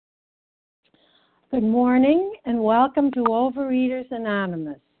Good morning and welcome to Overeaters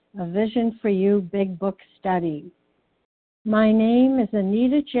Anonymous, a Vision for You Big Book study. My name is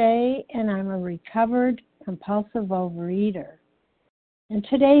Anita J. and I'm a recovered compulsive overeater. And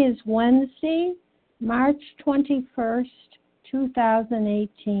today is Wednesday, March 21st,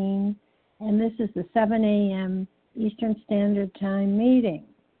 2018, and this is the 7 a.m. Eastern Standard Time meeting.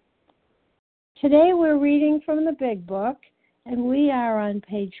 Today we're reading from the Big Book, and we are on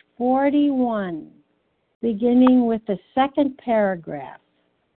page 41. Beginning with the second paragraph,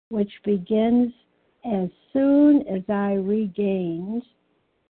 which begins, as soon as I regained,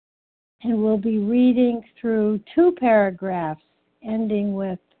 and we'll be reading through two paragraphs, ending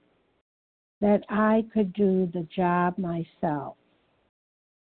with, that I could do the job myself.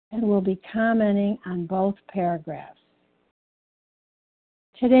 And we'll be commenting on both paragraphs.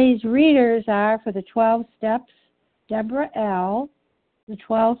 Today's readers are, for the 12 steps, Deborah L., the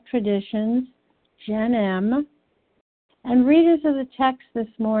 12 traditions, Jen M., and readers of the text this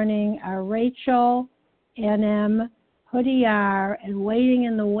morning are Rachel, N.M., Hoodie R., and waiting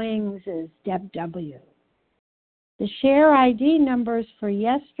in the wings is Deb W. The share ID numbers for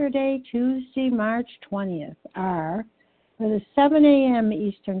yesterday, Tuesday, March 20th are, for the 7 a.m.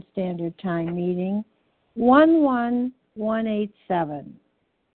 Eastern Standard Time meeting, 11187,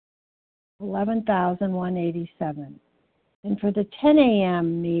 11,187. And for the 10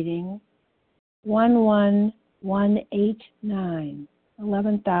 a.m. meeting, 11189,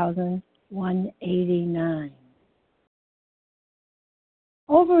 11,189.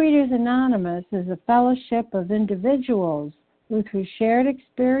 Overeaters Anonymous is a fellowship of individuals who, through shared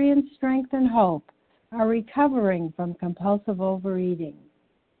experience, strength, and hope, are recovering from compulsive overeating.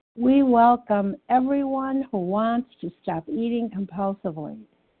 We welcome everyone who wants to stop eating compulsively.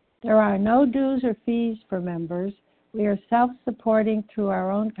 There are no dues or fees for members. We are self-supporting through our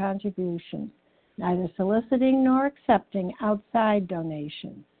own contributions, neither soliciting nor accepting outside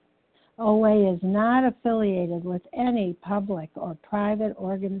donations. OA is not affiliated with any public or private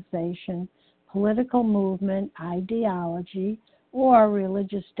organization, political movement, ideology, or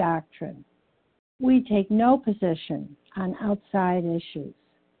religious doctrine. We take no position on outside issues.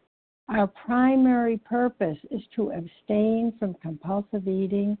 Our primary purpose is to abstain from compulsive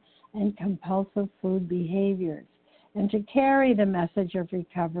eating and compulsive food behaviors, and to carry the message of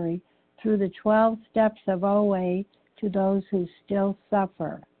recovery through the 12 steps of OA to those who still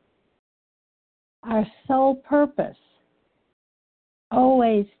suffer. Our sole purpose.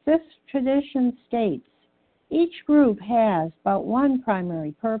 OA's fifth tradition states, each group has but one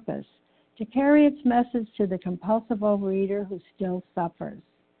primary purpose, to carry its message to the compulsive overeater who still suffers.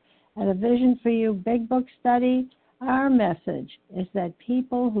 At a Vision for You Big Book study, our message is that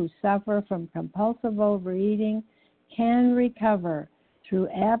people who suffer from compulsive overeating can recover through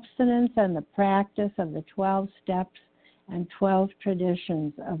abstinence and the practice of the 12 steps and 12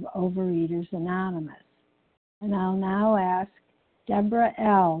 traditions of Overeaters Anonymous. And I'll now ask Deborah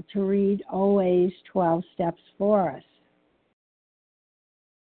L. to read OA's 12 steps for us.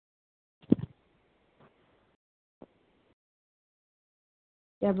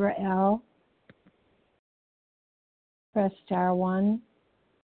 Deborah L., press star 1.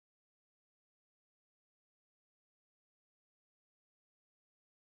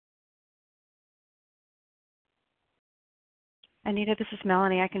 Anita, this is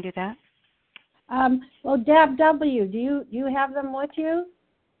Melanie. I can do that. Well, Deb W., do you have them with you?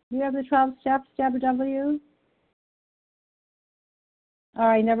 Do you have the 12 steps, Deb W.? All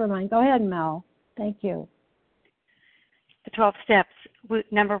right, never mind. Go ahead, Mel. Thank you. The 12 steps.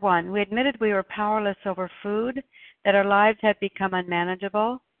 Number 1, we admitted we were powerless over food, that our lives had become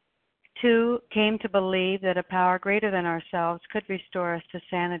unmanageable. 2, came to believe that a power greater than ourselves could restore us to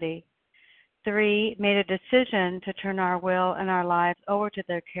sanity. 3, made a decision to turn our will and our lives over to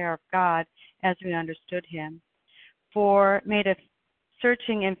the care of God as we understood Him. 4, made a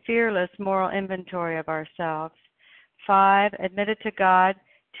searching and fearless moral inventory of ourselves. 5, admitted to God,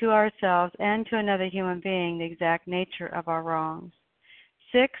 to ourselves, and to another human being the exact nature of our wrongs.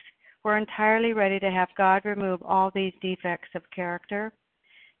 6, we're entirely ready to have God remove all these defects of character.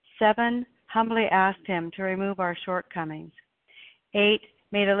 7, humbly asked Him to remove our shortcomings. 8,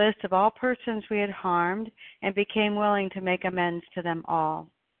 made a list of all persons we had harmed and became willing to make amends to them all.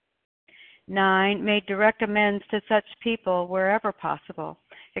 9, made direct amends to such people wherever possible,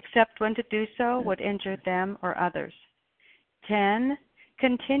 except when to do so would injure them or others. 10,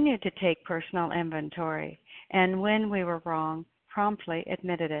 continued to take personal inventory, and when we were wrong, promptly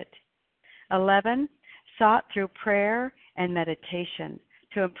admitted it. 11, sought through prayer and meditation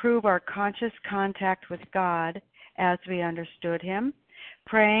to improve our conscious contact with God as we understood Him,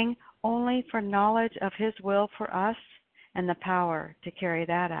 praying only for knowledge of His will for us and the power to carry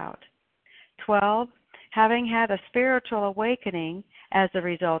that out. 12. Having had a spiritual awakening as a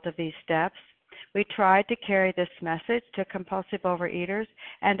result of these steps, we tried to carry this message to compulsive overeaters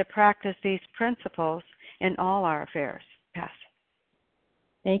and to practice these principles in all our affairs. Pass.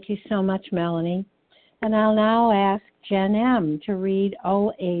 Thank you so much, Melanie. And I'll now ask Jen M. to read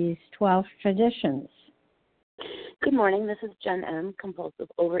OA's 12 traditions. Good morning. This is Jen M.,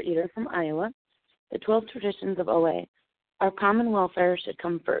 compulsive overeater from Iowa. The 12 traditions of OA. Our common welfare should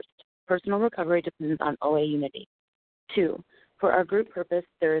come first. Personal recovery depends on OA unity. 2. For our group purpose,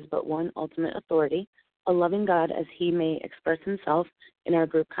 there is but one ultimate authority, a loving God as He may express Himself in our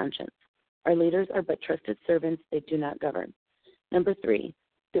group conscience. Our leaders are but trusted servants, they do not govern. Number 3.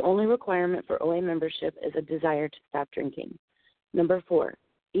 The only requirement for OA membership is a desire to stop drinking. Number 4.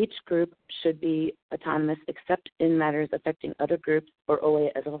 Each group should be autonomous except in matters affecting other groups or OA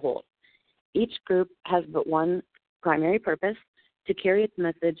as a whole. Each group has but one primary purpose, to carry its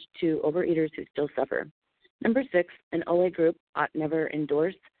message to overeaters who still suffer. Number 6, an OA group ought never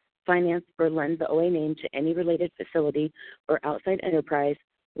endorse, finance, or lend the OA name to any related facility or outside enterprise,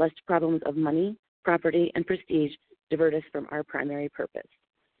 lest problems of money, property, and prestige divert us from our primary purpose.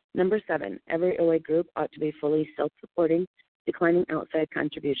 Number 7, every OA group ought to be fully self-supporting, declining outside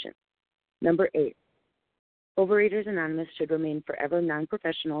contributions. Number 8, Overeaters Anonymous should remain forever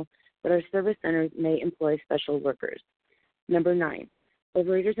non-professional, but our service centers may employ special workers. Number 9,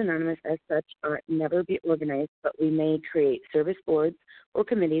 Overeaters Anonymous as such ought never be organized, but we may create service boards or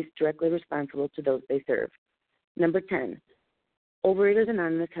committees directly responsible to those they serve. Number 10, Overeaters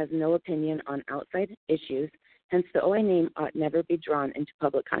Anonymous has no opinion on outside issues, hence the OA name ought never be drawn into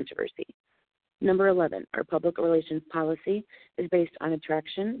public controversy. Number 11, our public relations policy is based on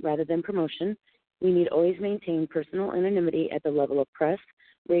attraction rather than promotion. We need always maintain personal anonymity at the level of press,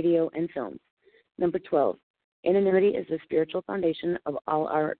 radio, and films. Number 12, anonymity is the spiritual foundation of all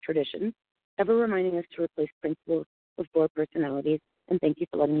our traditions, ever reminding us to replace principles with 4 personalities. And thank you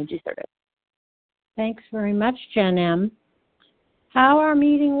for letting me do service. Thanks very much, Jen M. How our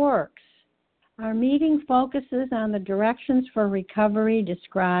meeting works. Our meeting focuses on the directions for recovery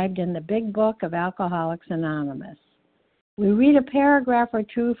described in the Big Book of Alcoholics Anonymous. We read a paragraph or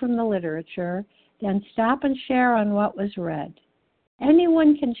two from the literature, then stop and share on what was read.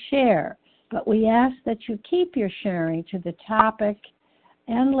 Anyone can share, but we ask that you keep your sharing to the topic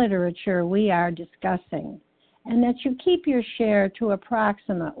and literature we are discussing, and that you keep your share to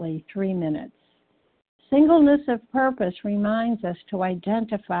approximately 3 minutes. Singleness of purpose reminds us to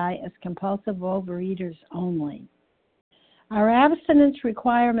identify as compulsive overeaters only. Our abstinence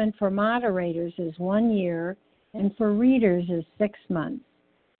requirement for moderators is 1 year, and for readers is 6 months.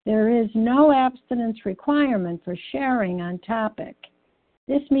 There is no abstinence requirement for sharing on topic.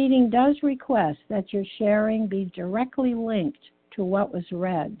 This meeting does request that your sharing be directly linked to what was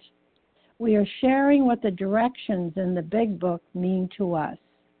read. We are sharing what the directions in the Big Book mean to us.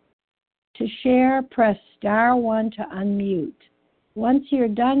 To share, press *1 to unmute. Once you're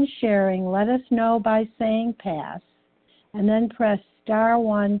done sharing, let us know by saying pass, and then press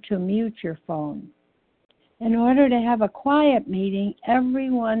 *1 to mute your phone. In order to have a quiet meeting,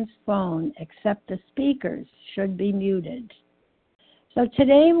 everyone's phone except the speaker's should be muted. So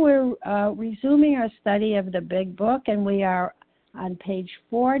today we're resuming our study of the Big Book, and we are on page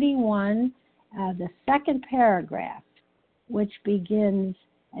 41, the second paragraph, which begins,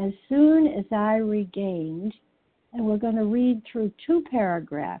 as soon as I regained, and we're going to read through 2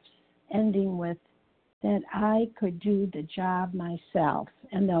 paragraphs, ending with that I could do the job myself,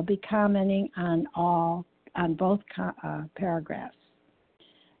 and they'll be commenting on both paragraphs.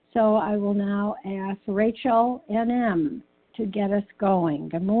 So I will now ask Rachel N.M. to get us going.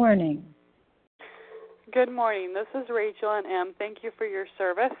 Good morning. Good morning. This is Rachel N.M. Thank you for your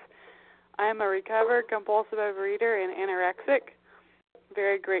service. I am a recovered compulsive overeater and anorexic.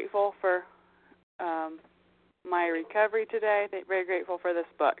 Very grateful for my recovery today. Very grateful for this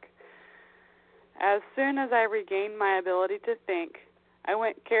book. As soon as I regained my ability to think, I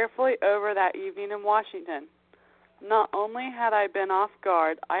went carefully over that evening in Washington. Not only had I been off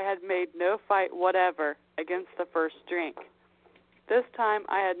guard, I had made no fight whatever against the first drink. This time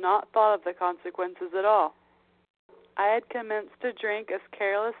I had not thought of the consequences at all. I had commenced to drink as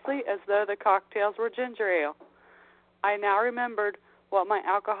carelessly as though the cocktails were ginger ale. I now remembered what my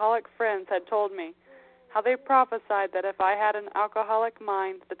alcoholic friends had told me, how they prophesied that if I had an alcoholic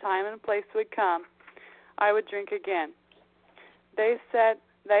mind, the time and place would come, I would drink again. They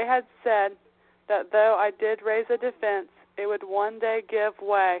had said that though I did raise a defense, it would one day give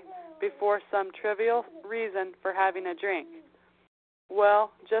way before some trivial reason for having a drink.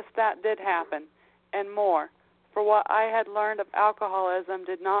 Well, just that did happen, and more, for what I had learned of alcoholism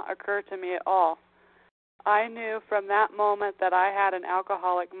did not occur to me at all. I knew from that moment that I had an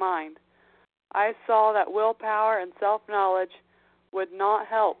alcoholic mind. I saw that willpower and self-knowledge would not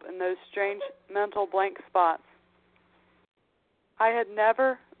help in those strange mental blank spots. I had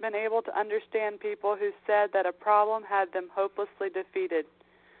never been able to understand people who said that a problem had them hopelessly defeated.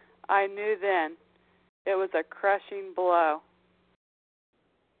 I knew then it was a crushing blow.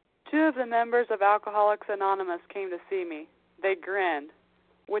 2 of the members of Alcoholics Anonymous came to see me. They grinned,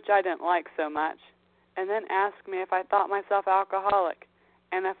 which I didn't like so much, and then asked me if I thought myself alcoholic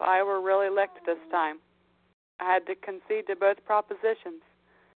and if I were really licked this time. I had to concede to both propositions.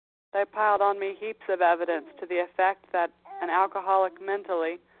 They piled on me heaps of evidence to the effect that an alcoholic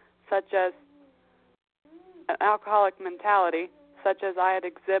mentality, such as I had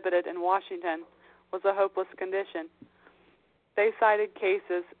exhibited in Washington, was a hopeless condition. They cited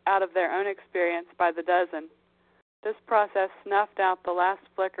cases out of their own experience by the dozen. This process snuffed out the last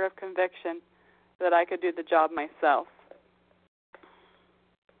flicker of conviction that I could do the job myself.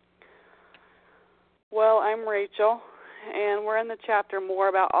 Well, I'm Rachel, and we're in the chapter More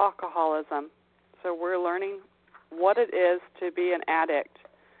About Alcoholism. So we're learning what it is to be an addict,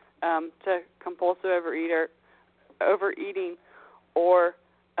 to compulsive overeating, or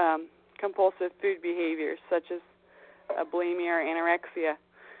compulsive food behaviors such as bulimia or anorexia.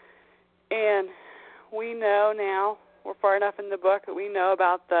 And we know now, we're far enough in the book that we know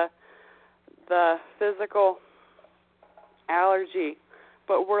about the physical allergy,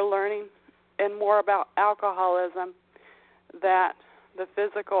 but we're learning and more about alcoholism that the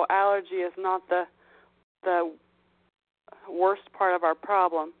physical allergy is not the worst part of our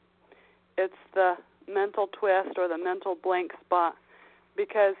problem. It's the mental twist or the mental blank spot,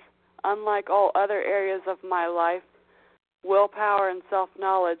 because unlike all other areas of my life, willpower and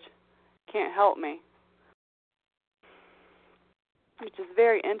self-knowledge can't help me, which is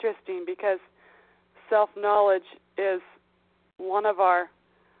very interesting because self-knowledge is one of our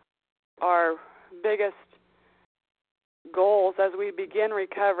biggest goals as we begin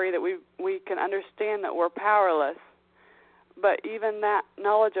recovery, that we can understand that we're powerless. But even that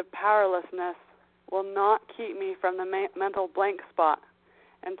knowledge of powerlessness will not keep me from the mental blank spot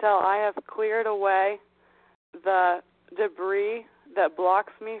until I have cleared away the debris that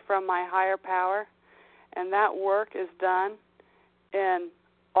blocks me from my higher power, and that work is done in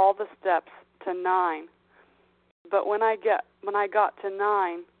all the steps to 9. But when I got to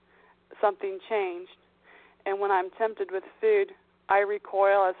 9, something changed, and when I'm tempted with food, I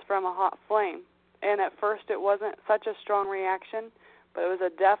recoil as from a hot flame. And at first it wasn't such a strong reaction, but it was a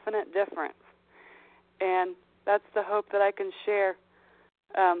definite difference. And that's the hope that I can share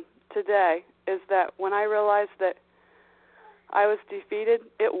today, is that when I realized that I was defeated,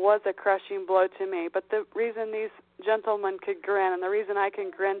 it was a crushing blow to me. But the reason these gentlemen could grin, and the reason I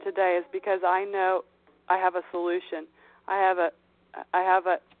can grin today, is because I know I have a solution. I have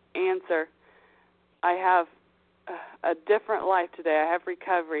an answer. I have a different life today. I have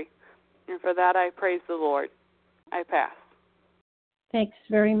recovery. And for that, I praise the Lord. I pass. Thanks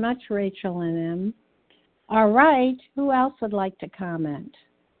very much, Rachel and M. All right. Who else would like to comment?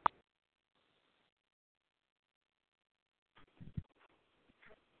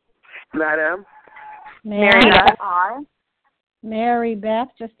 Madam. Mary Beth. Mary Beth,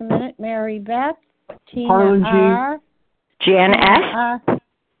 just a minute. Mary Beth. Tina Harlan R. G. Jan S.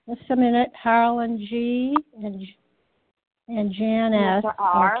 Just a minute. Harlan G. and Jan S. Nessa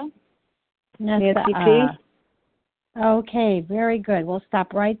R. Okay. Nessa Nancy R. P. Okay, very good. We'll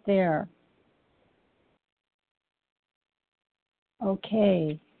stop right there.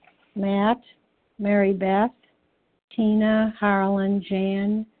 Okay. Matt, Mary Beth, Tina, Harlan,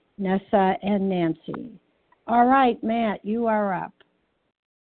 Jan, Nessa, and Nancy. All right, Matt, you are up.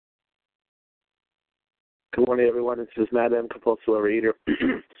 Good morning, everyone. This is Matt M., compulsive overeater.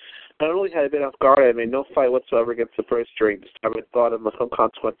 Not only had I been off guard, I made no fight whatsoever against the first drink. I haven't thought of my own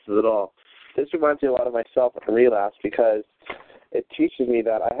consequences at all. This reminds me a lot of myself in relapse, because it teaches me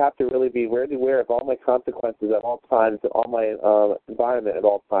that I have to really be really aware of all my consequences at all times, and all my environment at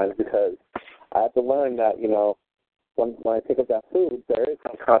all times, because I have to learn that, when I think of that food, there is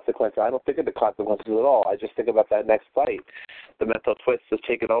no consequence. I don't think of the consequences at all. I just think about that next bite. The mental twist is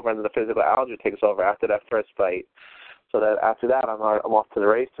taken over, and then the physical allergy takes over after that first bite. So that after that, I'm off to the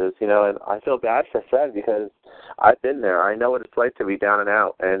races, and I feel bad for Fred, because I've been there. I know what it's like to be down and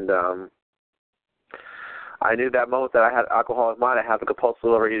out, and I knew that moment that I had alcoholic mind, I have a compulsive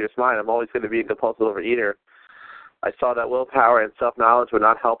overeater's mind. I'm always going to be a compulsive overeater. I saw that willpower and self-knowledge would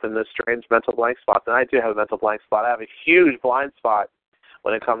not help in this strange mental blank spot. And I do have a mental blank spot. I have a huge blind spot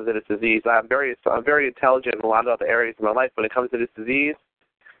when it comes to this disease. I'm very intelligent in a lot of other areas of my life. When it comes to this disease,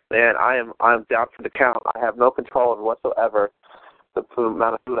 man, I'm down for the count. I have no control over whatsoever the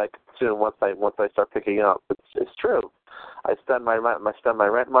amount of food I consume once I start picking up. It's true. I spend my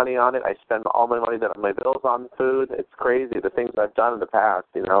rent money on it. I spend all my money my bills on food. It's crazy the things I've done in the past,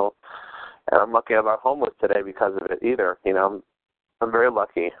 And I'm lucky I'm not homeless today because of it either. I'm very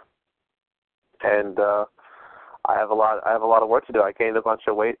lucky, and I have a lot of work to do. I gained a bunch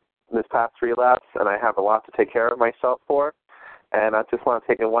of weight in this past relapse, and I have a lot to take care of myself for. And I just want to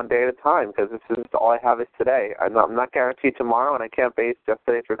take it one day at a time because this is all I have is today. I'm not guaranteed tomorrow, and I can't base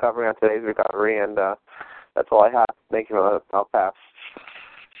yesterday's recovery on today's recovery. And that's all I have. Thank you. I'll pass.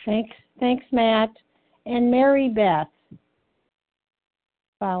 Thanks, Matt. And Mary Beth,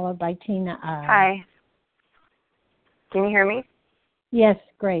 followed by Tina R. Hi. Can you hear me? Yes,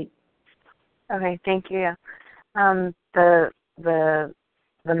 great. Okay, thank you. The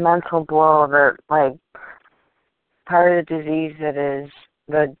mental blow, part of the disease that is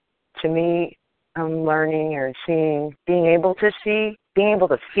to me, I'm learning or seeing, being able to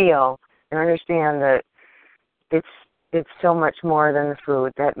feel and understand that it's so much more than the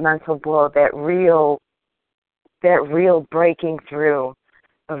food. That mental blow, that real breaking through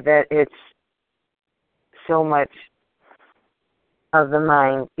of that. It's so much of the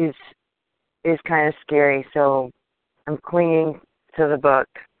mind is kind of scary. So I'm clinging to the book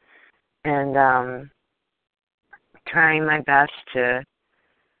and trying my best to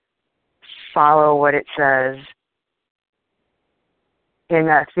follow what it says and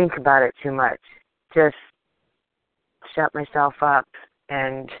not think about it too much. Just shut myself up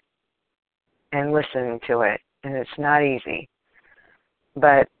and listen to it. And it's not easy.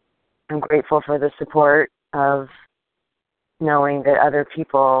 But I'm grateful for the support of knowing that other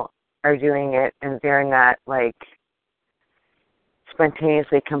people are doing it and they're not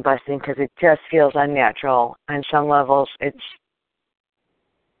spontaneously combusting, because it just feels unnatural. On some levels, it's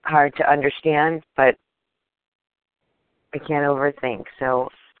hard to understand, but I can't overthink. So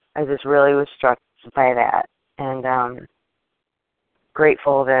I just really was struck by that, and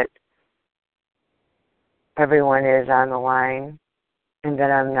grateful that everyone is on the line and that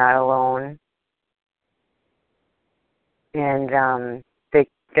I'm not alone. And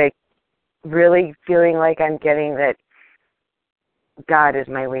they really feeling like I'm getting that God is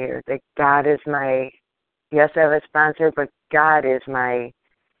my leader, that God is yes, I have a sponsor, but God is my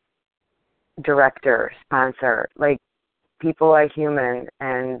director, sponsor. People are human,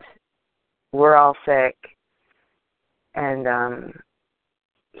 and we're all sick, and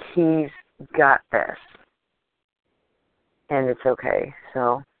He's got this, and it's okay.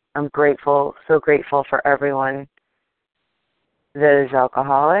 So I'm grateful, so grateful for everyone that is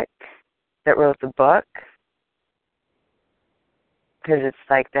alcoholic, that wrote the book, because it's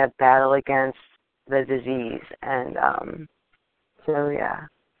that battle against the disease. And so, yeah,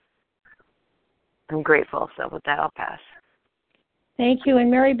 I'm grateful. So with that, I'll pass. Thank you. And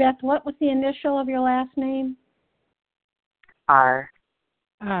Mary Beth, what was the initial of your last name? R.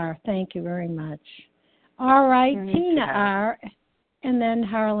 R. Thank you very much. All right, Tina R. And then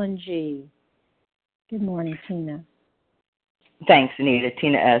Harlan G. Good morning, Tina. Thanks, Anita.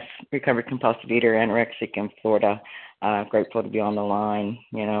 Tina S., recovered compulsive eater, anorexic in Florida. Grateful to be on the line.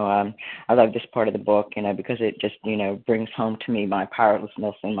 I love this part of the book, because it just, brings home to me my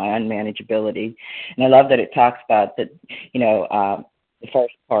powerlessness and my unmanageability. And I love that it talks about that, the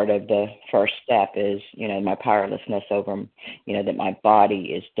first part of the first step is, my powerlessness over, that my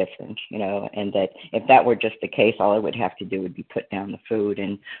body is different, and that if that were just the case, all I would have to do would be put down the food.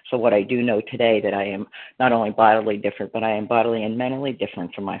 And so what I do know today, that I am not only bodily different, but I am bodily and mentally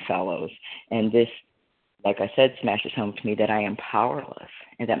different from my fellows. And this, like I said, smashes home to me that I am powerless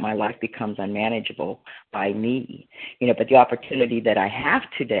and that my life becomes unmanageable by me. But the opportunity that I have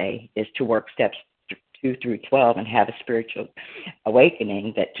today is to work steps 2 through 12 and have a spiritual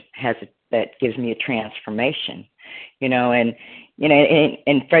awakening that gives me a transformation, and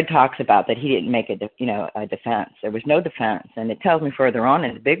Fred talks about that he didn't make a defense. There was no defense. And it tells me further on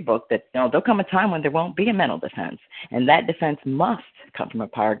in the big book that, there'll come a time when there won't be a mental defense. And that defense must come from a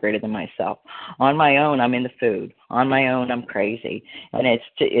power greater than myself. On my own, I'm in the food. On my own, I'm crazy. And it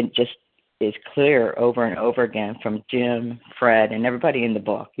just is clear over and over again from Jim, Fred, and everybody in the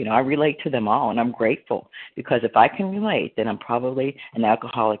book. I relate to them all, and I'm grateful, because if I can relate, then I'm probably an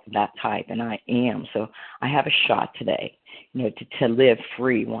alcoholic of that type, and I am. So I have a shot today, to live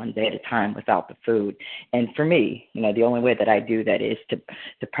free one day at a time without the food. And for me, the only way that I do that is to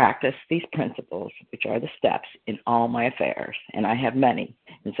practice these principles, which are the steps in all my affairs, and I have many.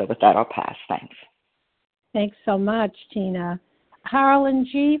 And so with that, I'll pass. Thanks. Thanks so much, Tina. Harlan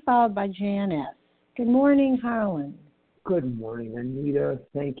G., followed by Jan S. Good morning, Harlan. Good morning, Anita.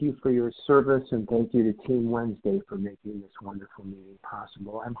 Thank you for your service, and thank you to Team Wednesday for making this wonderful meeting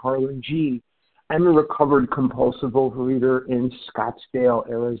possible. I'm Harlan G. I'm a recovered compulsive overeater in Scottsdale,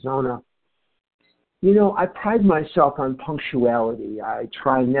 Arizona. You know, I pride myself on punctuality. I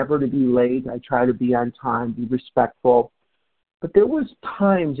try never to be late. I try to be on time, be respectful. But there was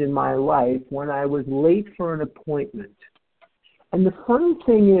times in my life when I was late for an appointment. And the funny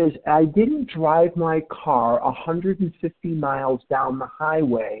thing is, I didn't drive my car 150 miles down the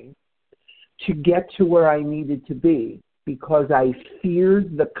highway to get to where I needed to be because I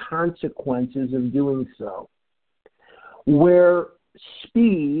feared the consequences of doing so. Where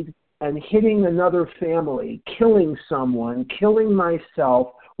speed and hitting another family, killing someone, killing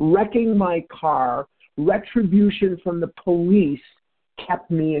myself, wrecking my car, retribution from the police kept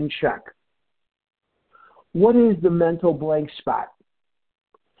me in check. What is the mental blank spot?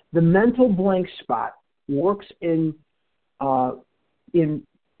 The mental blank spot works with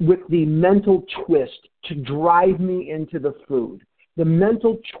the mental twist to drive me into the food. The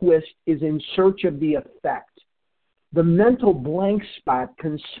mental twist is in search of the effect. The mental blank spot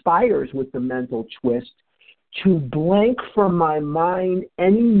conspires with the mental twist to blank from my mind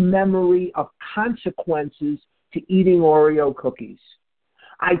any memory of consequences to eating Oreo cookies.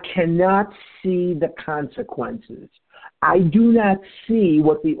 I cannot see the consequences. I do not see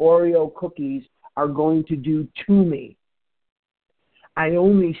what the Oreo cookies are going to do to me. I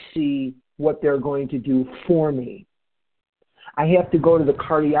only see what they're going to do for me. I have to go to the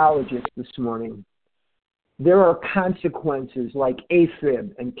cardiologist this morning. There are consequences like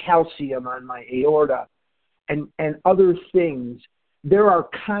AFib and calcium on my aorta and other things. There are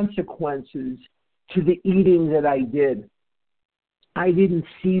consequences to the eating that I did. I didn't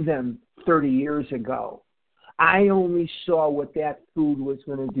see them 30 years ago. I only saw what that food was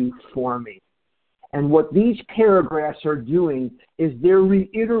going to do for me. And what these paragraphs are doing is they're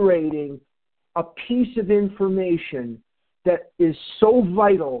reiterating a piece of information that is so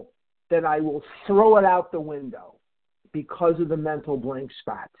vital that I will throw it out the window because of the mental blank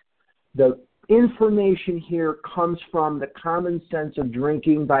spot. The information here comes from The Common Sense of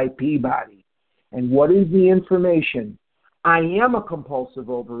Drinking by Peabody. And what is the information? I am a compulsive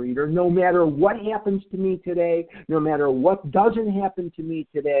overeater. No matter what happens to me today, no matter what doesn't happen to me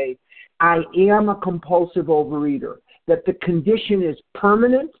today, I am a compulsive overeater. That the condition is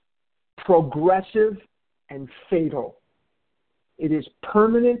permanent, progressive, and fatal. It is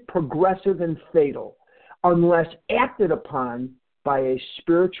permanent, progressive, and fatal unless acted upon by a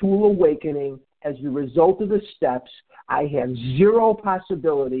spiritual awakening as the result of the steps. I have zero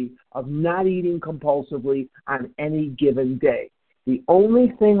possibility of not eating compulsively on any given day. The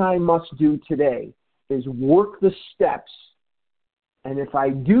only thing I must do today is work the steps. And if I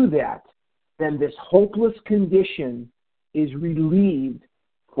do that, then this hopeless condition is relieved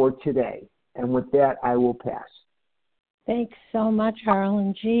for today. And with that, I will pass. Thanks so much,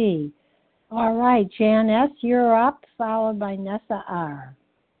 Harlan G. All right, Jan S., you're up, followed by Nessa R.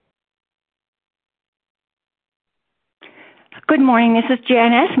 Good morning. This is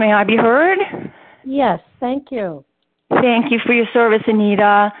Jan S. May I be heard? Yes, thank you. Thank you for your service,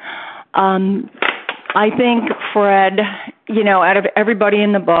 Anita. I think Fred, out of everybody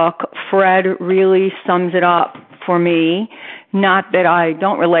in the book, Fred really sums it up for me. Not that I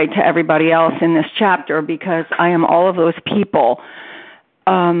don't relate to everybody else in this chapter, because I am all of those people.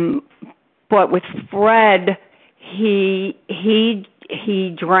 But with Fred, he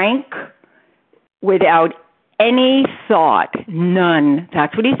drank without any thought, none.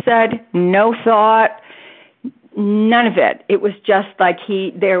 That's what he said. No thought, none of it. It was just like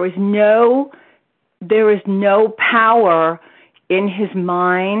there was no power in his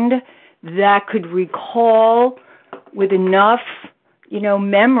mind that could recall with enough,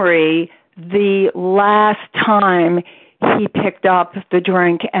 memory the last time he picked up the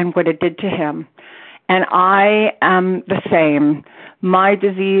drink and what it did to him. And I am the same. My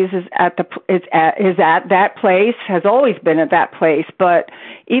disease is at that place, has always been at that place, but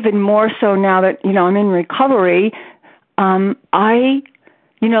even more so now that, I'm in recovery,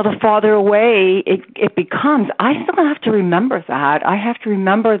 the farther away it becomes, I still have to remember that. I have to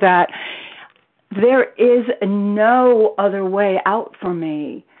remember that there is no other way out for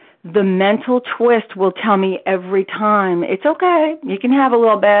me. The mental twist will tell me every time, it's okay, you can have a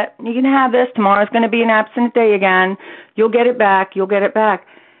little bit, you can have this, tomorrow's going to be an absent day again, you'll get it back.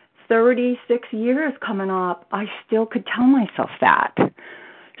 36 years coming up, I still could tell myself that.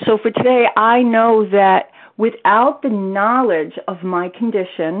 So for today, I know that without the knowledge of my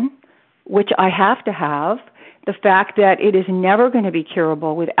condition, which I have to have, the fact that it is never going to be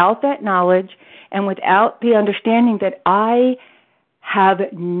curable without that knowledge and without the understanding that I have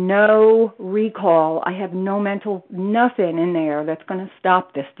no recall, I have no mental, nothing in there that's going to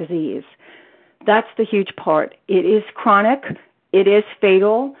stop this disease. That's the huge part. It is chronic, it is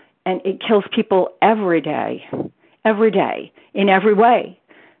fatal, and it kills people every day, in every way.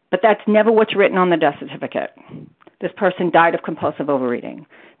 But that's never what's written on the death certificate. This person died of compulsive overeating.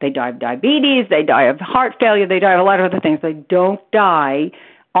 They die of diabetes, they die of heart failure, they die of a lot of other things. They don't die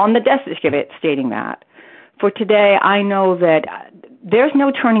on the death certificate stating that. For today, I know that there's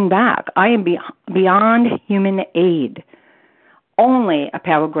no turning back. I am beyond human aid. Only a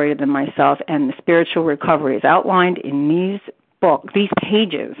power greater than myself and the spiritual recovery is outlined in these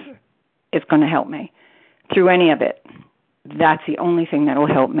pages is going to help me through any of it. That's the only thing that will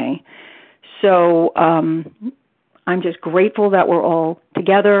help me. So I'm just grateful that we're all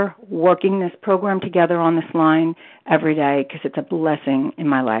together, working this program together on this line every day, because it's a blessing in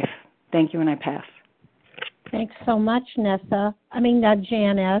my life. Thank you, and I pass. Thanks so much,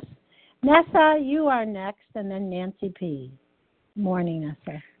 Janice. Nessa, you are next, and then Nancy P. Morning,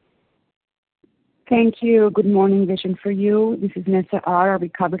 Nessa. Thank you. Good morning, Vision for You. This is Nessa R., a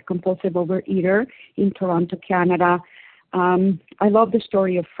recovered compulsive overeater in Toronto, Canada. I love the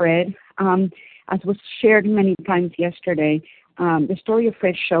story of Fred. As was shared many times yesterday, the story of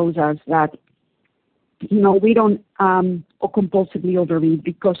Fred shows us that, we don't compulsively overeat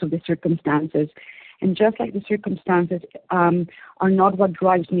because of the circumstances. And just like the circumstances are not what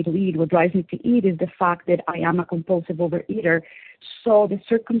drives me to eat, what drives me to eat is the fact that I am a compulsive overeater. So the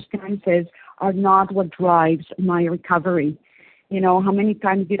circumstances are not what drives my recovery. How many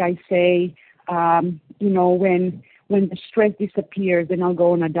times did I say, when the stress disappears, then I'll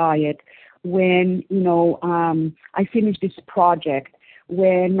go on a diet. When, I finish this project,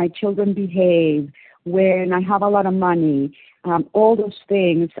 when my children behave, when I have a lot of money, all those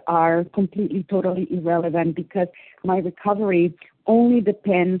things are completely, totally irrelevant, because my recovery only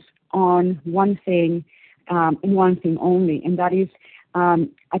depends on one thing and one thing only, and that is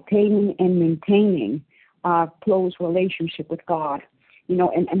attaining and maintaining a close relationship with God.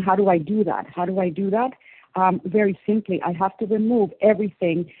 And how do I do that? Very simply, I have to remove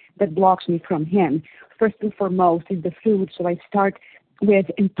everything that blocks me from Him. First and foremost is the food, so I start with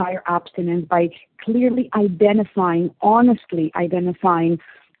entire abstinence by clearly honestly identifying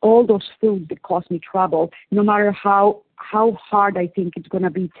all those foods that cause me trouble, no matter how hard I think it's going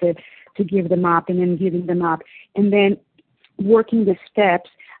to be to give them up, and then giving them up, and then working the steps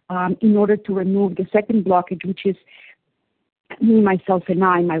in order to remove the second blockage, which is me, myself, and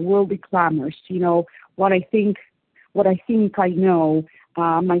I, my worldly clamors, what I think I know,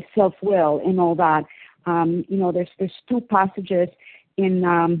 my self-will, and all that. There's two passages in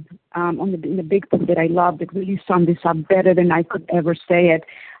the big book that I love that really sum this up better than I could ever say it.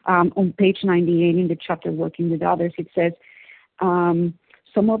 On page 98 in the chapter Working with Others, it says,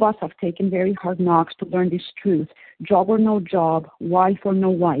 some of us have taken very hard knocks to learn this truth. Job or no job, wife or no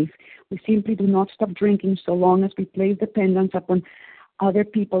wife, we simply do not stop drinking so long as we place dependence upon other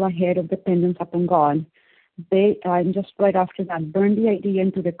people ahead of dependence upon God. And just right after that, burn the idea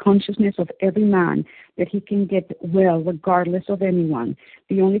into the consciousness of every man that he can get well regardless of anyone.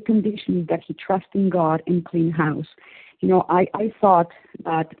 The only condition is that he trusts in God and clean house. I thought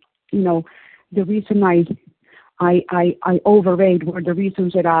that, the reason I overate were the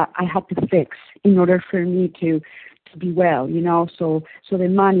reasons that I had to fix in order for me to be well, so the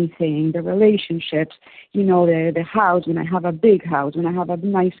money thing, the relationships, the house, when I have a big house, when I have a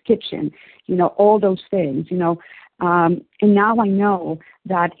nice kitchen, all those things, and now I know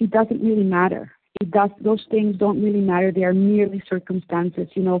that it doesn't really matter. Those things don't really matter. They are merely circumstances.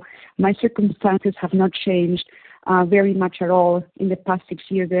 My circumstances have not changed very much at all in the past 6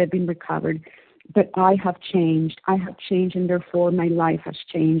 years that I've been recovered. But I have changed, and therefore my life has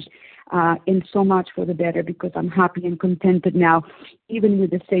changed, and so much for the better, because I'm happy and contented now, even with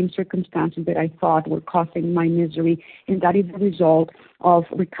the same circumstances that I thought were causing my misery. And that is the result of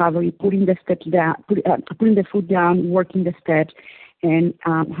recovery, putting the steps down, putting the foot down, working the steps, and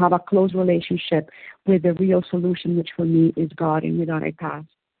have a close relationship with the real solution, which for me is God. And with that, I pass.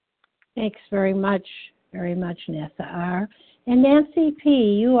 Thanks very much, Nessa R. And Nancy P.,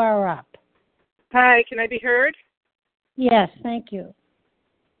 you are up. Hi, can I be heard? Yes, thank you.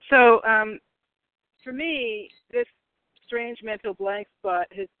 So, for me, this strange mental blank spot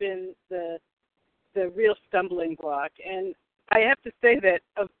has been the real stumbling block. And I have to say that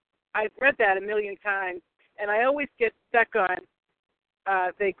I've read that a million times, and I always get stuck on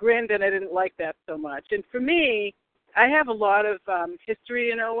they grinned and I didn't like that so much. And for me, I have a lot of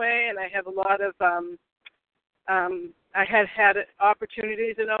history in OA, and I have a lot of I had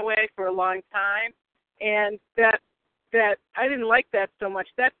opportunities in OA for a long time, and that I didn't like that so much.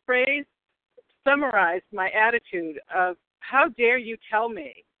 That phrase summarized my attitude of, how dare you tell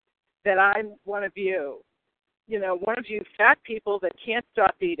me that I'm one of you, one of you fat people that can't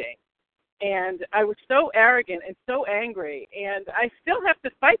stop eating. And I was so arrogant and so angry, and I still have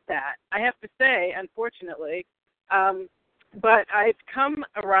to fight that, I have to say, unfortunately. But I've come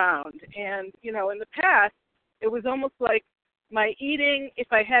around, and, in the past, it was almost like my eating,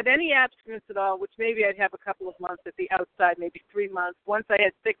 if I had any abstinence at all, which maybe I'd have a couple of months at the outside, maybe 3 months. Once I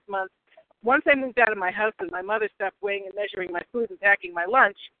had 6 months. Once I moved out of my house and my mother stopped weighing and measuring my food and packing my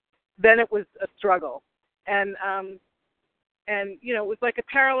lunch, then it was a struggle. And it was like a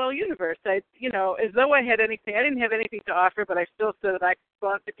parallel universe. As though I had anything. I didn't have anything to offer, but I still said that I could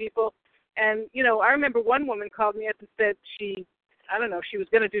sponsor people. And, I remember one woman called me up and said she was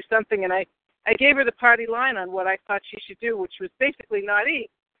going to do something, and I gave her the party line on what I thought she should do, which was basically not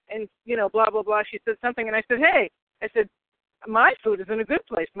eat. And, blah, blah, blah. She said something, and I said, hey, my food is in a good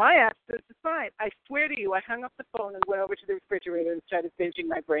place. My abstinence is fine. I swear to you, I hung up the phone and went over to the refrigerator and started binging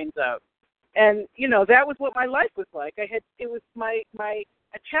my brains out. And, that was what my life was like. It was my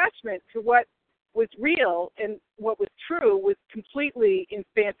attachment to what was real and what was true was completely in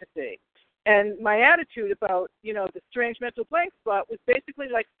fantasy. And my attitude about, the strange mental blank spot was basically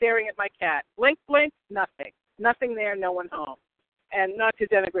like staring at my cat. Blink, blink, nothing. Nothing there, no one home. And not to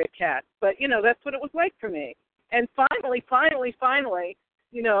denigrate cats, but, that's what it was like for me. And finally,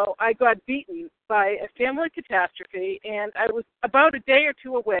 I got beaten by a family catastrophe, and I was about a day or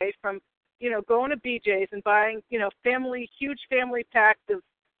two away from, going to BJ's and buying, huge family packs of,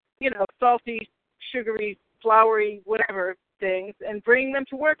 salty, sugary, floury, whatever things, and bringing them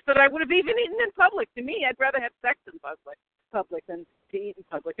to work so that I would have even eaten in public. To me, I'd rather have sex in public than to eat in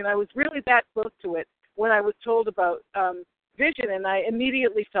public. And I was really that close to it when I was told about vision, and I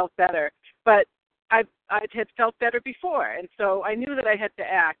immediately felt better. But I had felt better before, and so I knew that I had to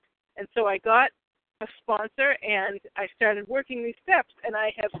act. And so I got a sponsor, and I started working these steps, and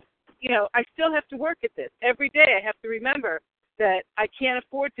I still have to work at this. Every day I have to remember that I can't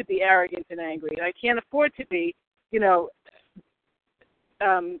afford to be arrogant and angry. I can't afford to be,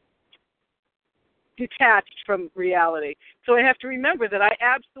 detached from reality. So I have to remember that I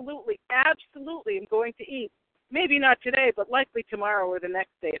absolutely am going to eat. Maybe not today, but likely tomorrow or the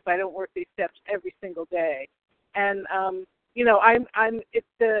next day if I don't work these steps every single day. And it's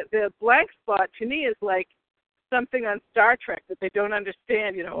the blank spot to me is like something on Star Trek that they don't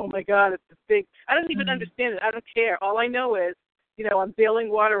understand. Oh my God, it's this big. I don't even understand it. I don't care. All I know is, I'm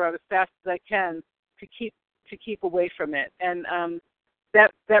bailing water out as fast as I can to keep away from it. And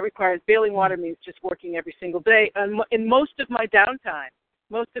that requires bailing water means just working every single day. And in most of my downtime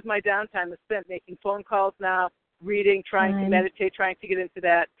is spent making phone calls now, reading, trying to meditate, trying to get into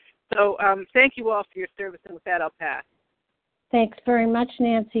that. So thank you all for your service, and with that, I'll pass. Thanks very much,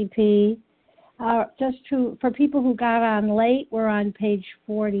 Nancy P. For people who got on late, we're on page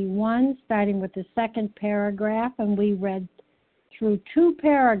 41, starting with the second paragraph, and we read through 2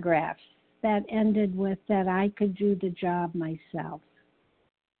 paragraphs that ended with that I could do the job myself.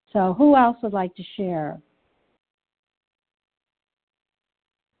 So who else would like to share?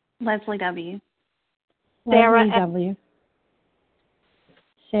 Leslie W. Sarah W.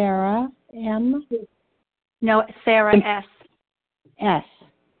 Sarah M. No, Sarah S. S.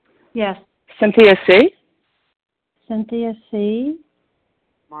 Yes. Cynthia C. Cynthia C.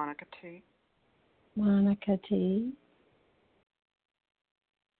 Monica T. Monica T.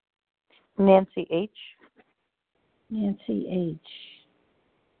 Nancy H. Nancy H.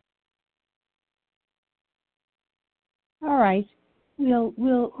 All right.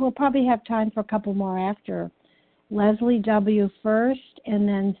 We'll probably have time for a couple more after. Leslie W. first, and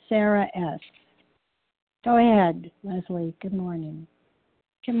then Sarah S. Go ahead, Leslie. Good morning.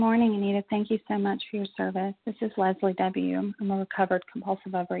 Good morning, Anita. Thank you so much for your service. This is Leslie W. I'm a recovered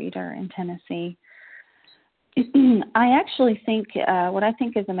compulsive overeater in Tennessee. I actually think what I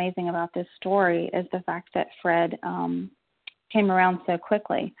think is amazing about this story is the fact that Fred came around so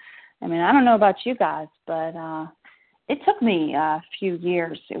quickly. I mean, I don't know about you guys, but it took me a few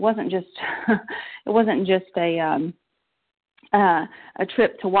years. It wasn't just a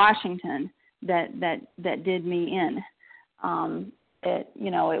trip to Washington that did me in. It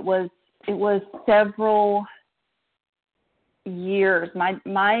was several years.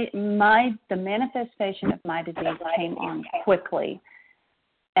 The manifestation of my disease came on quickly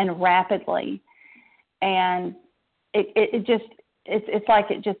and rapidly, and it's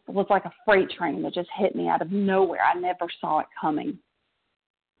like it just was like a freight train that just hit me out of nowhere. I never saw it coming.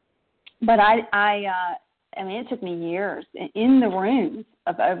 But I it took me years in the rooms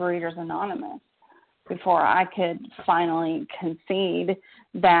of Overeaters Anonymous before I could finally concede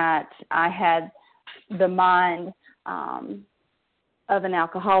that I had the mind of an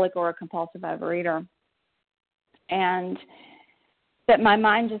alcoholic or a compulsive overeater, and that my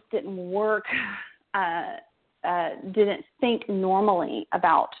mind just didn't work, didn't think normally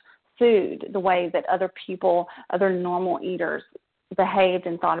about food the way that other people, other normal eaters behaved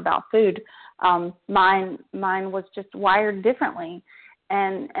and thought about food. Mine was just wired differently,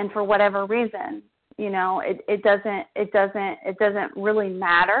 and for whatever reason, it doesn't really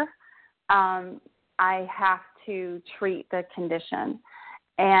matter. I have to treat the condition,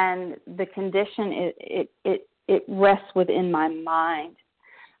 and the condition it rests within my mind.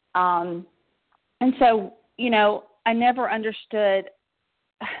 And so, I never understood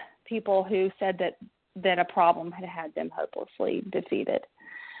people who said that a problem had them hopelessly defeated.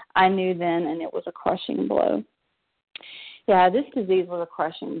 I knew then, and it was a crushing blow. Yeah, this disease was a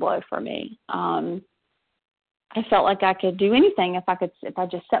crushing blow for me. I felt like I could do anything if I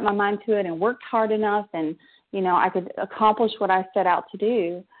just set my mind to it and worked hard enough, and I could accomplish what I set out to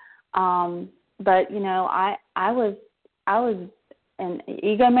do. But I was an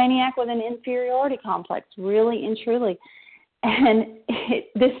egomaniac with an inferiority complex, really and truly. And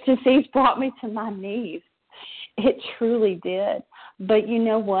this disease brought me to my knees. It truly did. But you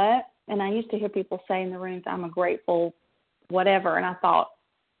know what? And I used to hear people say in the rooms, I'm a grateful whatever. And I thought,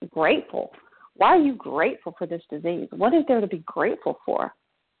 grateful? Why are you grateful for this disease? What is there to be grateful for?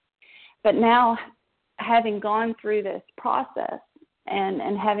 But now, having gone through this process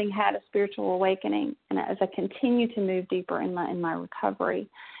and having had a spiritual awakening, and as I continue to move deeper in my recovery,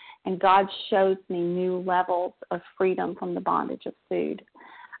 and God shows me new levels of freedom from the bondage of food,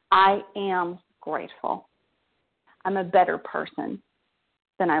 I am grateful. I'm a better person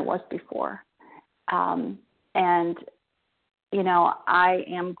than I was before. And I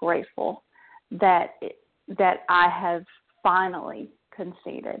am grateful that I have finally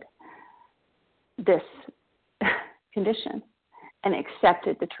conceded this condition and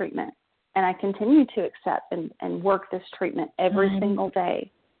accepted the treatment. And I continue to accept and work this treatment every single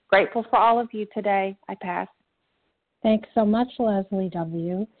day. Grateful for all of you today. I pass. Thanks so much, Leslie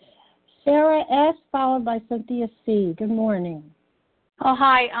W. Sarah S., followed by Cynthia C. Good morning. Oh,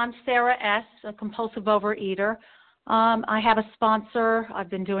 hi. I'm Sarah S., a compulsive overeater. I have a sponsor. I've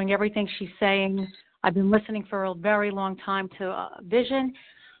been doing everything she's saying. I've been listening for a very long time to Vision.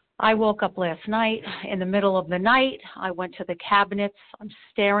 I woke up last night in the middle of the night. I went to the cabinets. I'm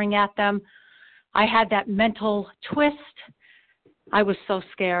staring at them. I had that mental twist. I was so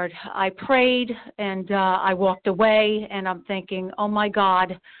scared. I prayed, and I walked away, and I'm thinking, oh, my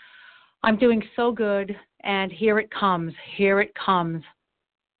God, I'm doing so good, and here it comes. Here it comes.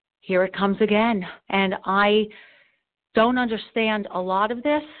 Here it comes again. And I don't understand a lot of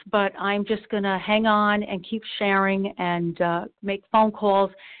this, but I'm just going to hang on and keep sharing and make phone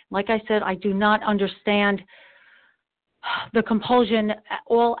calls. Like I said, I do not understand the compulsion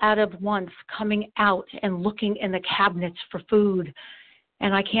all out of once, coming out and looking in the cabinets for food,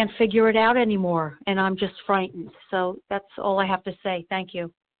 and I can't figure it out anymore, and I'm just frightened. So that's all I have to say. Thank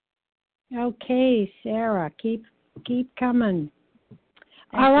you. Okay, Sarah, keep coming.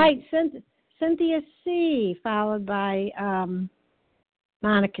 All right, Cynthia C., followed by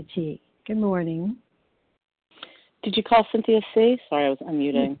Monica T. Good morning. Did you call Cynthia C.? Sorry, I was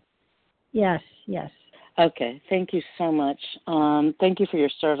unmuting. Yes. Okay, thank you so much. Thank you for your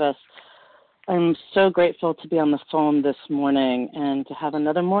service. I'm so grateful to be on the phone this morning and to have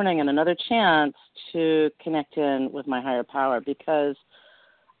another morning and another chance to connect in with my higher power, because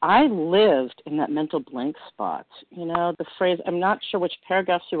I lived in that mental blank spot. The phrase, I'm not sure which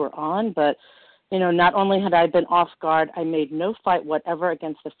paragraphs you were on, but, not only had I been off guard, I made no fight whatever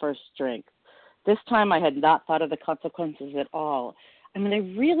against the first drink. This time I had not thought of the consequences at all. I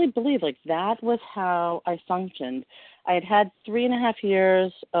really believe that was how I functioned. I had 3.5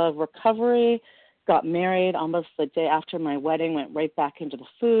 years of recovery, got married almost the day after my wedding, went right back into the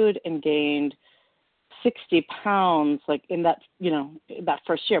food and gained 60 pounds in that, that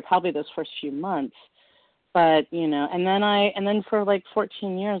first year, probably those first few months. But, and then for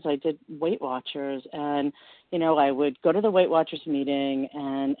 14 years I did Weight Watchers, and, I would go to the Weight Watchers meeting,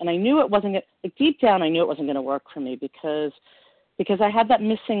 and I knew it wasn't, deep down I knew it wasn't going to work for me because I had that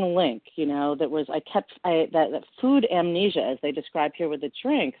missing link, that food amnesia, as they describe here with the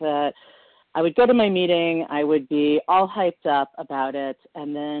drink, that I would go to my meeting, I would be all hyped up about it,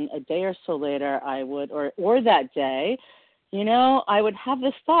 and then a day or so later I would, or that day, I would have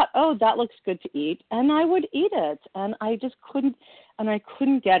this thought, oh, that looks good to eat, and I would eat it, and I just couldn't, And I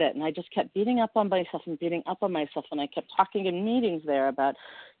couldn't get it. And I just kept beating up on myself and beating up on myself. And I kept talking in meetings there about,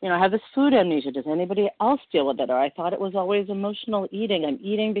 I have this food amnesia. Does anybody else deal with it? Or I thought it was always emotional eating. I'm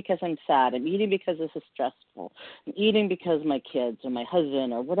eating because I'm sad. I'm eating because this is stressful. I'm eating because my kids or my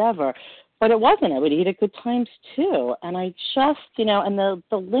husband or whatever. But it wasn't. I would eat at good times too. And I just, and the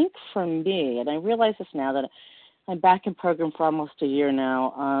link for me, and I realize this now that I'm back in program for almost a year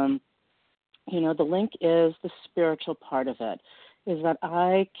now, the link is the spiritual part of it, is that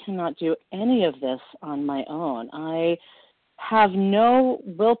I cannot do any of this on my own. I have no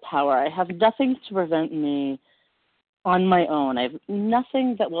willpower. I have nothing to prevent me on my own. I have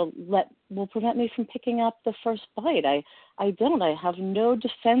nothing that will prevent me from picking up the first bite. I don't. I have no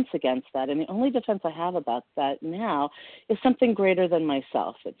defense against that. And the only defense I have about that now is something greater than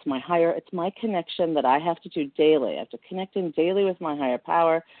myself. It's my connection that I have to do daily. I have to connect in daily with my higher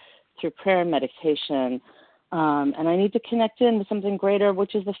power through prayer and meditation. And I need to connect in with something greater,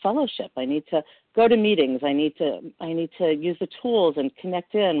 which is the fellowship. I need to go to meetings. I need to use the tools and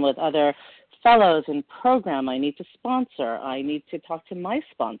connect in with other fellows and program. I need to sponsor. I need to talk to my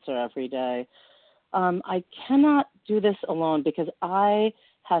sponsor every day. I cannot do this alone because I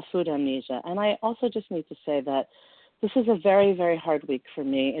have food amnesia. And I also just need to say that this is a very, very hard week for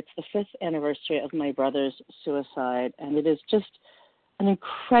me. It's the 5th anniversary of my brother's suicide, and it is just an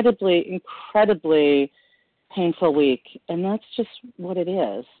incredibly, incredibly painful week. And that's just what it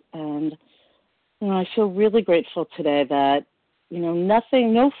is. And, I feel really grateful today that,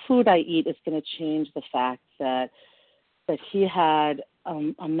 no food I eat is going to change the fact that he had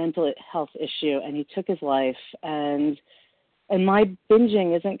a mental health issue and he took his life, and my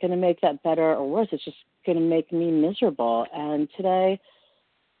binging isn't going to make that better or worse. It's just going to make me miserable. And today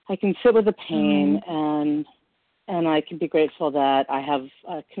I can sit with the pain and I can be grateful that I have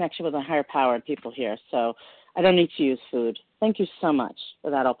a connection with a higher power and people here. So I don't need to use food. Thank you so much.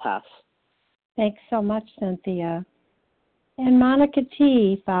 For that, I'll pass. Thanks so much, Cynthia. And Monica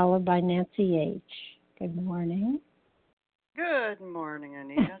T., followed by Nancy H. Good morning. Good morning,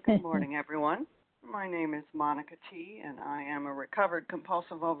 Anita. Good morning, everyone. My name is Monica T., and I am a recovered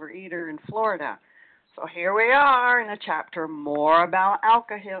compulsive overeater in Florida. So here we are in a chapter more about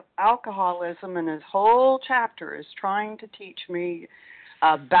alcoholism, and this whole chapter is trying to teach me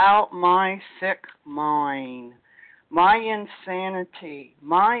about my sick mind, my insanity,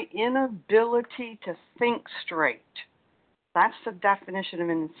 my inability to think straight. That's the definition of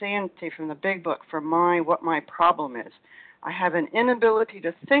insanity from the big book for what my problem is. I have an inability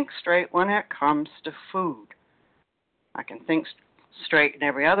to think straight when it comes to food. I can think straight in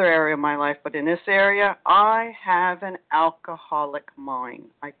every other area of my life, but in this area, I have an alcoholic mind.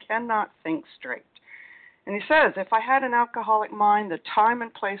 I cannot think straight. And he says, if I had an alcoholic mind, the time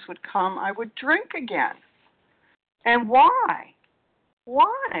and place would come, I would drink again. And why?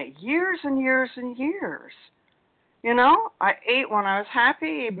 Why? Years and years and years. I ate when I was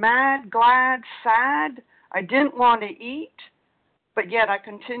happy, mad, glad, sad. I didn't want to eat, but yet I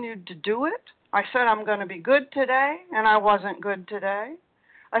continued to do it. I said I'm going to be good today, and I wasn't good today.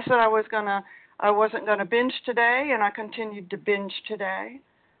 I said I wasn't going to binge today, and I continued to binge today.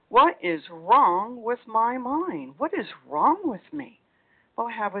 What is wrong with my mind? What is wrong with me? Well,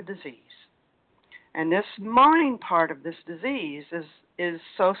 I have a disease. And this mind part of this disease is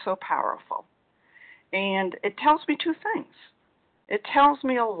so powerful. And it tells me two things. It tells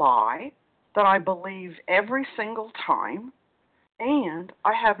me a lie that I believe every single time, and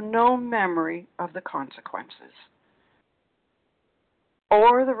I have no memory of the consequences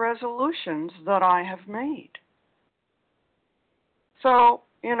or the resolutions that I have made. So,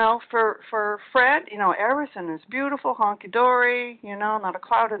 for Fred, everything is beautiful, honky-dory, not a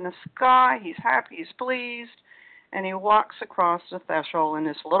cloud in the sky. He's happy, he's pleased. And he walks across the threshold, and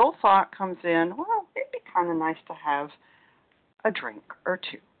this little thought comes in, well, it'd be kind of nice to have a drink or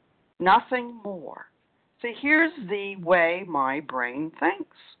two. Nothing more. See, here's the way my brain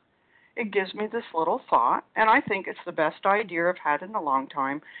thinks. It gives me this little thought, and I think it's the best idea I've had in a long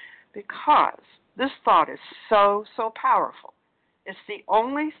time because this thought is so powerful. It's the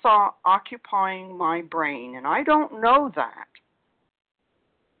only thought occupying my brain, and I don't know that.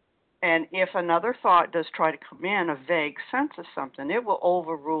 And if another thought does try to come in, a vague sense of something, it will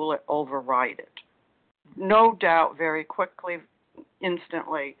overrule it, override it. No doubt, very quickly,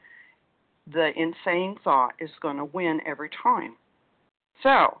 instantly, the insane thought is going to win every time.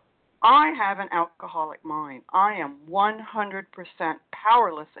 So, I have an alcoholic mind. I am 100%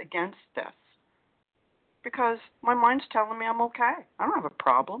 powerless against this because my mind's telling me I'm okay. I don't have a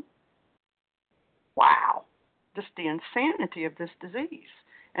problem. Wow. Just the insanity of this disease.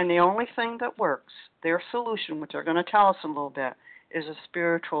 And the only thing that works, their solution, which they're going to tell us in a little bit, is a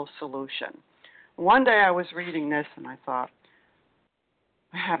spiritual solution. One day I was reading this and I thought,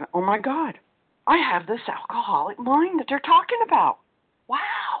 oh my God, I have this alcoholic mind that they're talking about.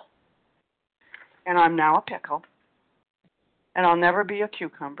 Wow. And I'm now a pickle. And I'll never be a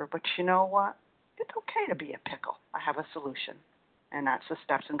cucumber, but you know what? It's okay to be a pickle. I have a solution, and that's the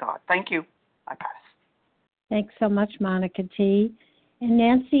steps in God. Thank you. I pass. Thanks so much, Monica T. And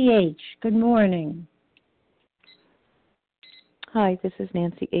Nancy H., good morning. Hi, this is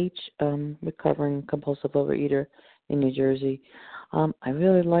Nancy H., recovering compulsive overeater in New Jersey. I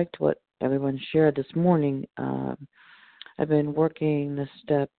really liked what everyone shared this morning. I've been working the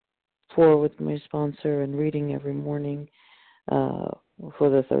step 4 with my sponsor and reading every morning for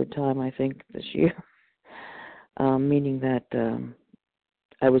the third time, I think, this year, meaning that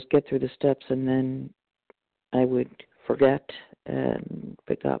I would get through the steps and then I would forget and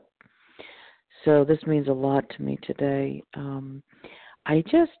pick up. So this means a lot to me today. I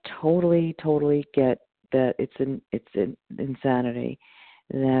just totally get that it's insanity,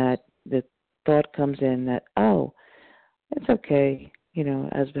 that the thought comes in that, oh, it's okay,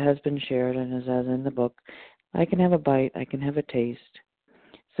 as has been shared and as in the book, I can have a bite, I can have a taste.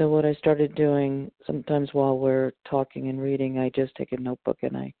 So what I started doing, sometimes while we're talking and reading, I just take a notebook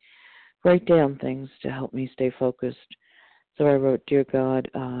and I write down things to help me stay focused. So I wrote, Dear God,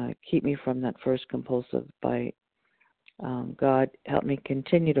 keep me from that first compulsive bite. God, help me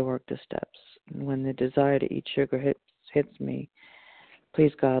continue to work the steps. And when the desire to eat sugar hits me,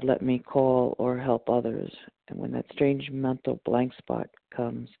 please, God, let me call or help others. And when that strange mental blank spot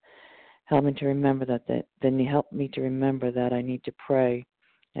comes, help me to remember that. Then you help me to remember that I need to pray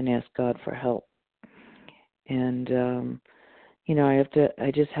and ask God for help. And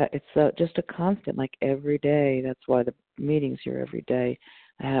it's just a constant, like every day. That's why the meetings here every day.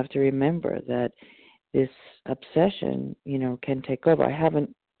 I have to remember that this obsession, can take over. I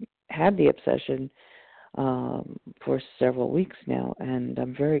haven't had the obsession for several weeks now, and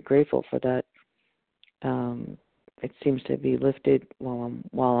I'm very grateful for that. It seems to be lifted while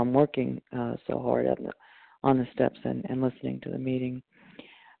I'm working so hard on the steps and listening to the meeting.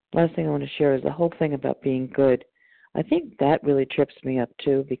 Last thing I want to share is the whole thing about being good. I think that really trips me up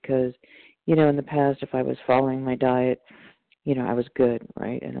too, because in the past, if I was following my diet, I was good,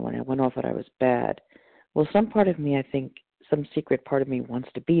 right? And when I went off it, I was bad. Well, some part of me, I think, some secret part of me wants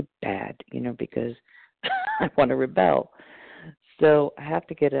to be bad, because I want to rebel. So I have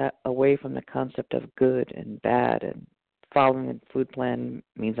to get away from the concept of good and bad, and following the food plan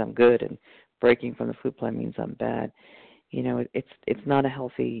means I'm good, and breaking from the food plan means I'm bad. It's not a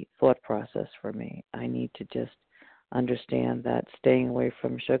healthy thought process for me. I need to just understand that staying away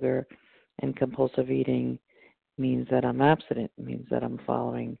from sugar and compulsive eating means that I'm abstinent, means that I'm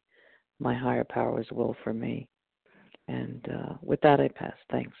following my higher power's will for me. And with that, I pass.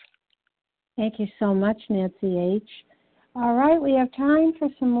 Thanks. Thank you so much, Nancy H. All right, we have time for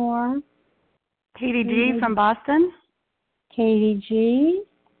some more. Katie G. from Boston. Katie G.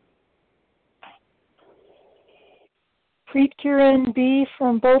 Preet Kiran B.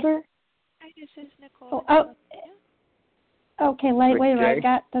 from Boulder. Hi, this is Nicole. Okay, wait, I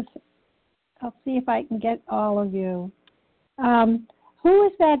got this. I'll see if I can get all of you. Who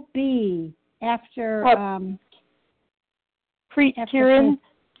is that B after Preet Kiran?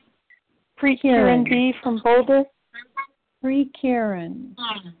 Preet Kiran B. from Boulder. Preet Kiran.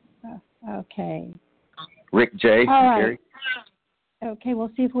 Okay. Rick J. All right. Gary. Okay,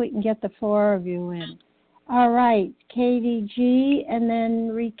 we'll see if we can get the 4 of you in. All right, Katie G. and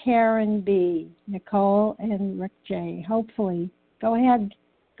then Karen B. Nicole and Rick J. Hopefully. Go ahead.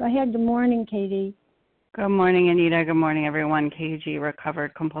 Good morning, Katie. Good morning, Anita. Good morning, everyone. Katie G.,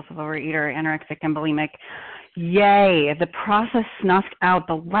 recovered compulsive overeater, anorexic, and bulimic. Yay! The process snuffed out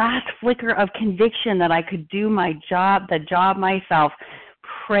the last flicker of conviction that I could do the job myself.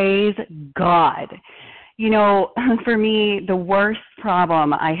 Praise God. For me, the worst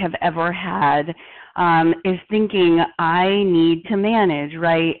problem I have ever had is thinking I need to manage,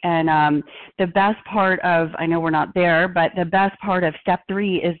 right? And the best part of, I know we're not there, but the best part of step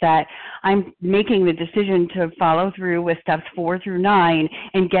 3 is that I'm making the decision to follow through with steps 4 through 9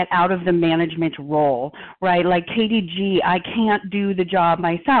 and get out of the management role, right? Like Katie G., I can't do the job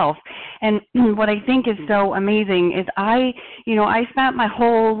myself. And what I think is so amazing is I spent my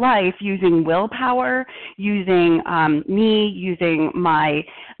whole life using willpower, using using my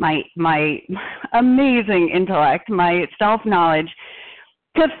amazing intellect, my self-knowledge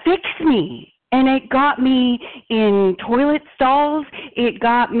to fix me, And it got me in toilet stalls. It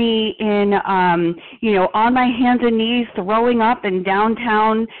got me in, on my hands and knees throwing up in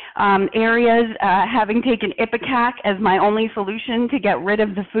downtown areas, having taken Ipecac as my only solution to get rid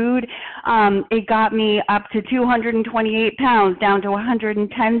of the food. It got me up to 228 pounds, down to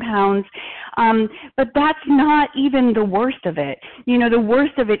 110 pounds. But that's not even the worst of it. The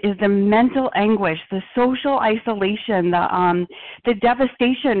worst of it is the mental anguish, the social isolation, the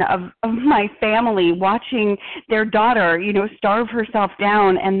devastation of my family watching their daughter, starve herself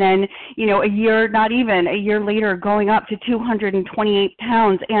down, and then, a year later going up to 228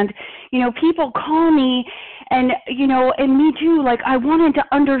 pounds. And, people call me and, and me too, like I wanted to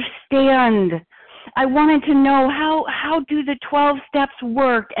understand. I wanted to know how do the 12 steps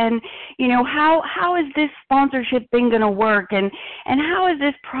work, and how is this sponsorship thing going to work, and how is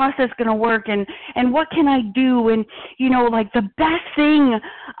this process going to work, and what can I do? And like the best thing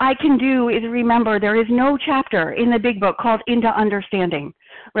I can do is remember there is no chapter in the big book called Into Understanding.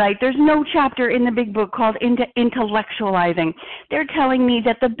 Right? There's no chapter in the big book called Into Intellectualizing. They're telling me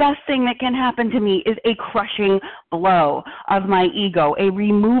that the best thing that can happen to me is a crushing blow of my ego, a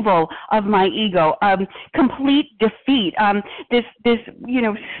removal of my ego, complete defeat, this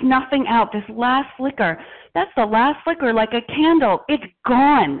snuffing out, this last flicker. That's the last flicker, like a candle. It's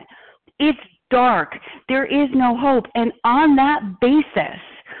gone. It's dark. There is no hope. And on that basis,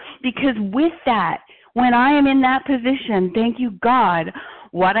 because with that, when I am in that position, thank you, God,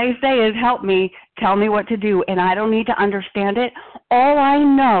 what I say is help me, tell me what to do, and I don't need to understand it. All I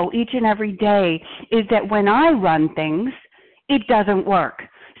know each and every day is that when I run things, it doesn't work.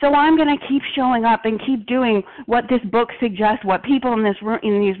 So I'm going to keep showing up and keep doing what this book suggests, what people in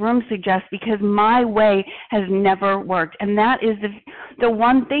these rooms suggest, because my way has never worked. And that is the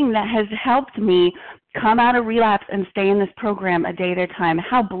one thing that has helped me come out of relapse and stay in this program a day at a time.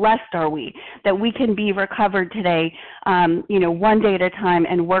 How blessed are we that we can be recovered today, one day at a time,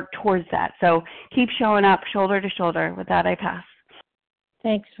 and work towards that. So keep showing up shoulder to shoulder. With that, I pass.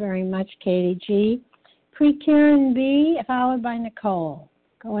 Thanks very much, Katie G. Pre-Karen B, followed by Nicole.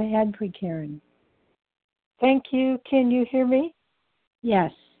 Go ahead, Pre-Karen. Thank you. Can you hear me?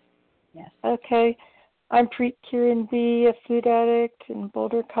 Yes. Yes. Okay. I'm Pre-Karen B, a food addict in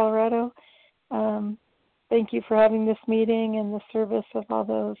Boulder, Colorado. Thank you for having this meeting and the service of all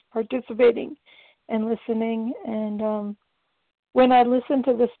those participating and listening. And when I listen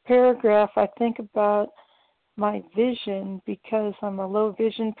to this paragraph, I think about my vision, because I'm a low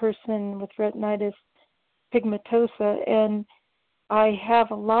vision person with retinitis pigmentosa, and I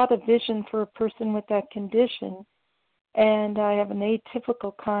have a lot of vision for a person with that condition. And I have an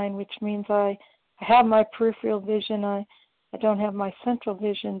atypical kind, which means I have my peripheral vision. I don't have my central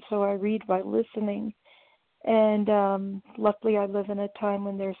vision, so I read by listening. And luckily I live in a time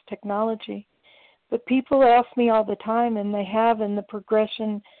when there's technology. But people ask me all the time, and they have in the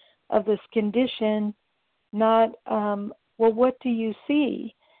progression of this condition, not, well, what do you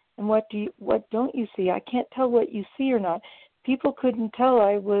see? And what don't you see? I can't tell what you see or not. People couldn't tell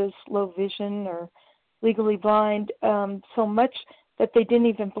I was low vision or legally blind so much that they didn't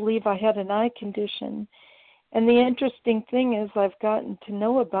even believe I had an eye condition. And the interesting thing is I've gotten to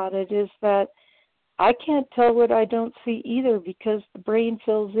know about it is that I can't tell what I don't see either, because the brain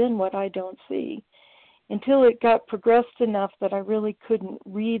fills in what I don't see. Until it got progressed enough that I really couldn't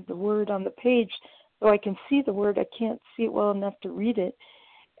read the word on the page, though I can see the word, I can't see it well enough to read it.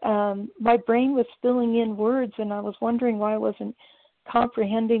 My brain was filling in words, and I was wondering why I wasn't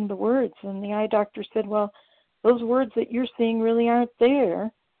comprehending the words. And the eye doctor said, well, those words that you're seeing really aren't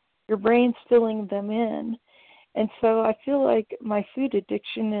there. Your brain's filling them in. And so I feel like my food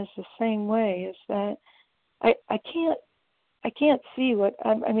addiction is the same way, is that I can't see what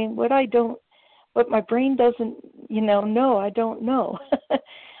my brain doesn't, know, I don't know.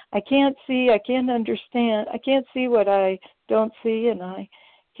 I can't see, I can't understand, I can't see what I don't see, and I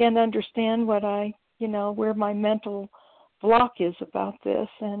can't understand what where my mental block is about this.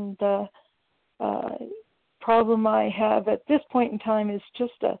 And the problem I have at this point in time is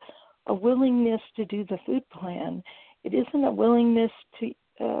just a willingness to do the food plan. It isn't a willingness to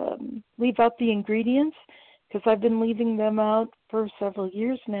leave out the ingredients, because I've been leaving them out for several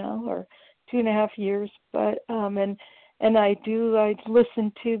years now, or 2.5 years. But and I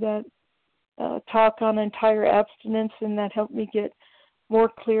listened to that talk on entire abstinence, and that helped me get more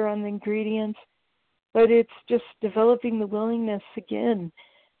clear on the ingredients. But it's just developing the willingness again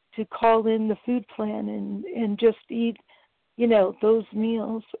to call in the food plan and just eat, those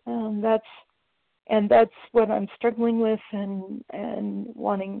meals. That's what I'm struggling with, and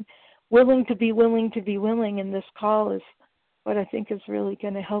willing to be willing. And this call is what I think is really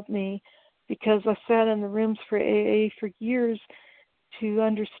going to help me because I sat in the rooms for AA for years to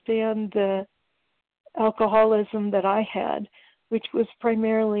understand the alcoholism that I had, which was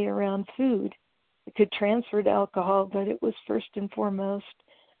primarily around food. It could transfer to alcohol, but it was first and foremost,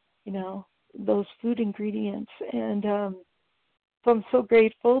 those food ingredients. And so I'm so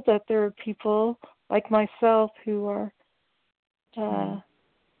grateful that there are people like myself who are,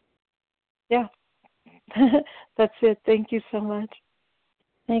 that's it. Thank you so much.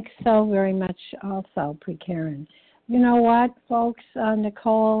 Thanks so very much also, Karen. You know what, folks,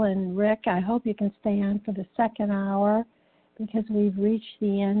 Nicole and Rick, I hope you can stay on for the second hour because we've reached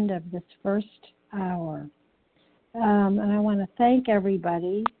the end of this first hour. And I want to thank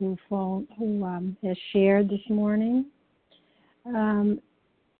everybody who has shared this morning. And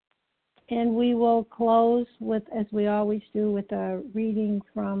we will close with, as we always do, with a reading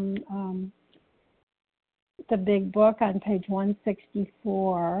from the big book on page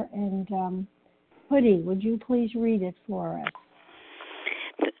 164. And Hoodie, would you please read it for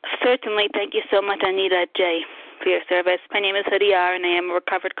us? Certainly. Thank you so much, Anita J., for your service. My name is Hoodie R., and I am a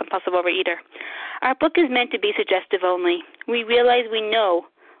recovered compulsive overeater. Our book is meant to be suggestive only. We realize we know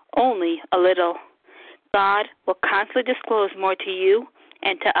only a little. God will constantly disclose more to you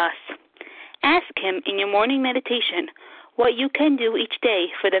and to us. Ask Him in your morning meditation what you can do each day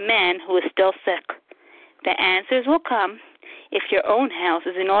for the man who is still sick. The answers will come if your own house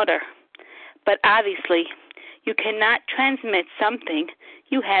is in order. But obviously, you cannot transmit something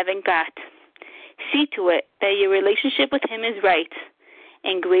you haven't got. See to it that your relationship with Him is right,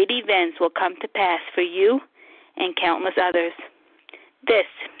 and great events will come to pass for you and countless others. This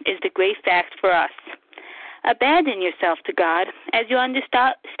is the great fact for us. Abandon yourself to God as you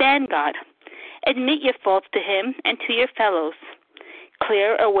understand God. Admit your faults to Him and to your fellows.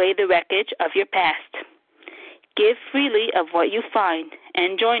 Clear away the wreckage of your past. Give freely of what you find,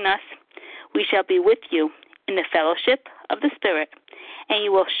 and join us. We shall be with you in the fellowship of the Spirit, and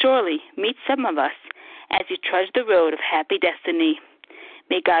you will surely meet some of us as you trudge the road of happy destiny.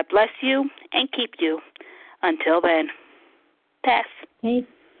 May God bless you and keep you. Until then, pass.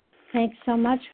 Thanks so much,